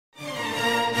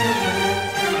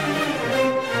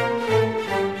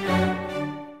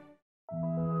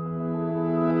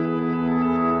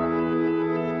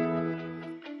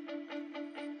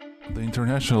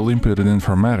International Olympiad in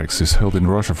Informatics is held in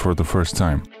Russia for the first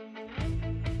time.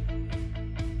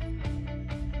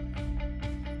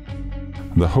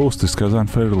 The host is Kazan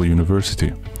Federal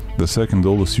University, the second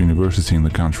oldest university in the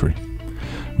country.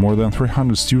 More than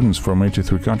 300 students from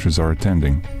 83 countries are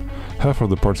attending. Half of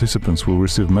the participants will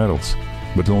receive medals,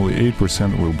 but only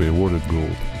 8% will be awarded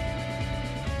gold.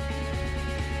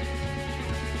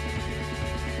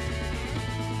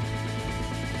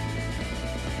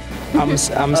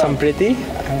 I'm Sampriti,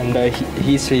 and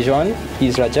he's Rijon,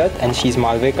 he's Rajat, and she's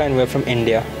Malvika, and we're from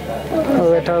India.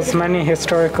 Well, it has many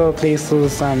historical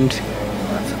places, and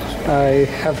I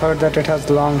have heard that it has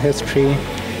long history.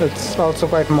 It's also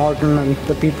quite modern, and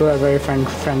the people are very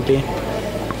friendly.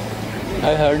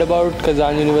 I heard about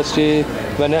Kazan University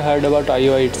when I heard about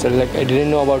IOI itself. I didn't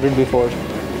know about it before.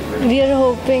 We are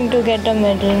hoping to get a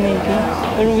medal maybe,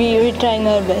 but we're trying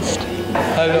our best.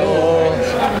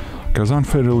 Hello. Kazan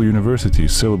Federal University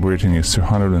is celebrating its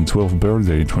 212th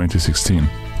birthday in 2016.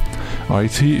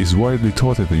 IT is widely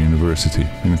taught at the university,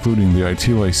 including the IT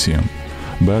Lyceum,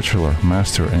 bachelor,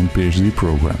 master and PhD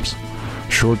programs,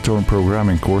 short-term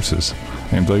programming courses,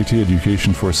 and IT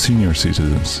education for senior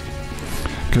citizens.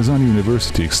 Kazan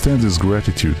University extends its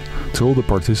gratitude to all the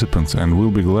participants and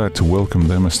will be glad to welcome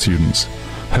them as students.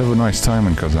 Have a nice time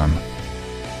in Kazan.